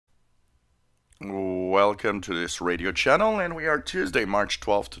Welcome to this radio channel, and we are Tuesday, March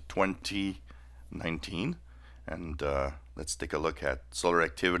 12th, 2019. And let's take a look at solar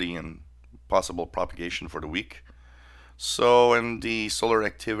activity and possible propagation for the week. So, in the solar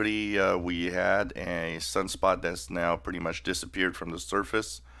activity, we had a sunspot that's now pretty much disappeared from the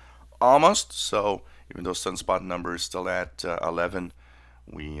surface, almost. So, even though sunspot number is still at 11,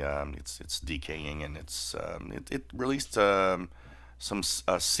 it's decaying, and it released some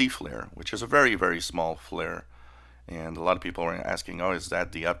C flare, which is a very small flare. And a lot of people are asking, oh, is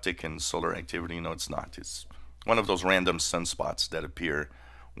that the uptick in solar activity? No, it's not. It's one of those random sunspots that appear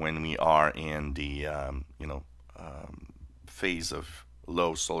when we are in the phase of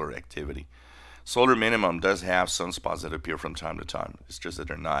low solar activity. Solar minimum does have sunspots that appear from time to time. It's just that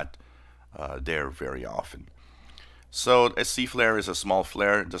they're not there very often. So a C flare is a small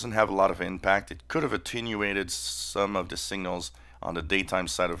flare. It doesn't have a lot of impact. It could have attenuated some of the signals on the daytime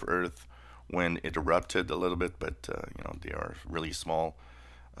side of Earth when it erupted a little bit, but they are really small.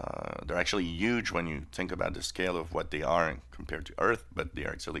 They're actually huge when you think about the scale of what they are compared to Earth, but they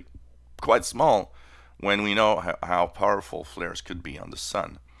are actually quite small when we know how powerful flares could be on the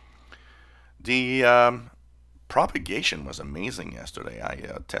sun. The propagation was amazing yesterday.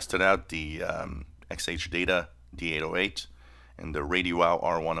 I tested out the XH data D808 and the RadioWow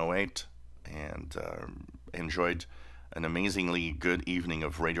R108 and enjoyed an amazingly good evening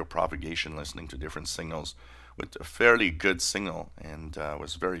of radio propagation, listening to different signals with a fairly good signal, and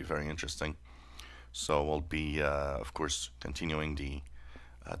was very interesting. So we'll be of course continuing the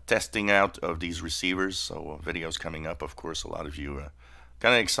testing out of these receivers. So videos coming up. Of course, a lot of you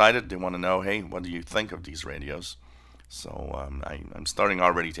kind of excited. They want to know, hey, what do you think of these radios? So I'm starting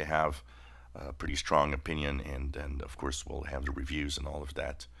already to have a pretty strong opinion, and of course we'll have the reviews and all of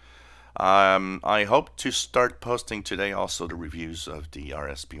that. I hope to start posting today also the reviews of the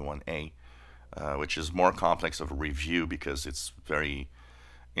RSP1A, which is more complex of a review because it's very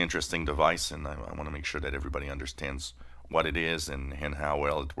interesting device, and I want to make sure that everybody understands what it is and how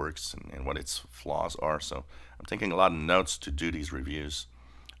well it works and what its flaws are. So I'm taking a lot of notes to do these reviews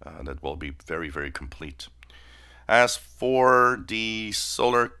that will be very complete. As for the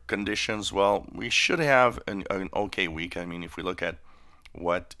solar conditions, well, we should have an okay week. I mean, if we look at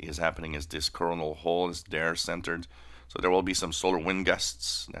what is happening, is this coronal hole is there centered, so there will be some solar wind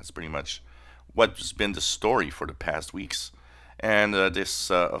gusts. That's pretty much what's been the story for the past weeks. And this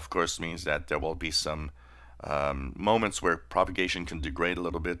of course means that there will be some moments where propagation can degrade a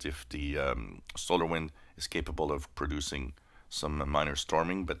little bit if the solar wind is capable of producing some minor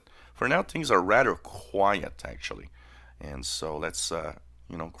storming. But for now, things are rather quiet actually, and so let's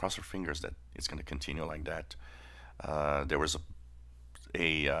cross our fingers that it's going to continue like that. There was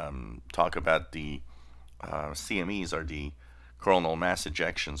a talk about the CMEs, or the coronal mass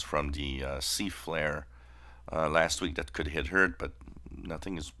ejections from the C flare last week that could hit Earth, but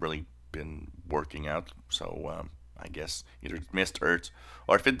nothing has really been working out. So I guess either it missed Earth,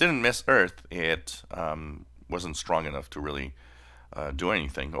 or if it didn't miss Earth, it wasn't strong enough to really do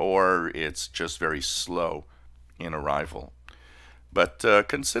anything, or it's just very slow in arrival. But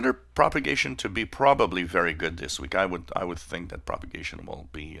consider propagation to be probably very good this week. I would think that propagation will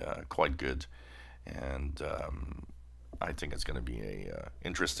be quite good, and I think it's going to be a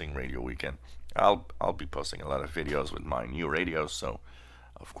interesting radio weekend. I'll be posting a lot of videos with my new radios, so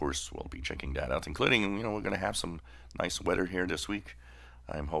of course we'll be checking that out. Including, we're going to have some nice weather here this week.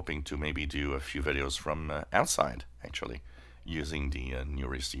 I'm hoping to maybe do a few videos from outside, actually, using the new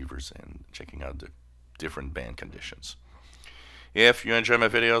receivers and checking out the different band conditions. If you enjoy my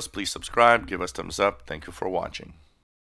videos, please subscribe, give us thumbs up. Thank you for watching.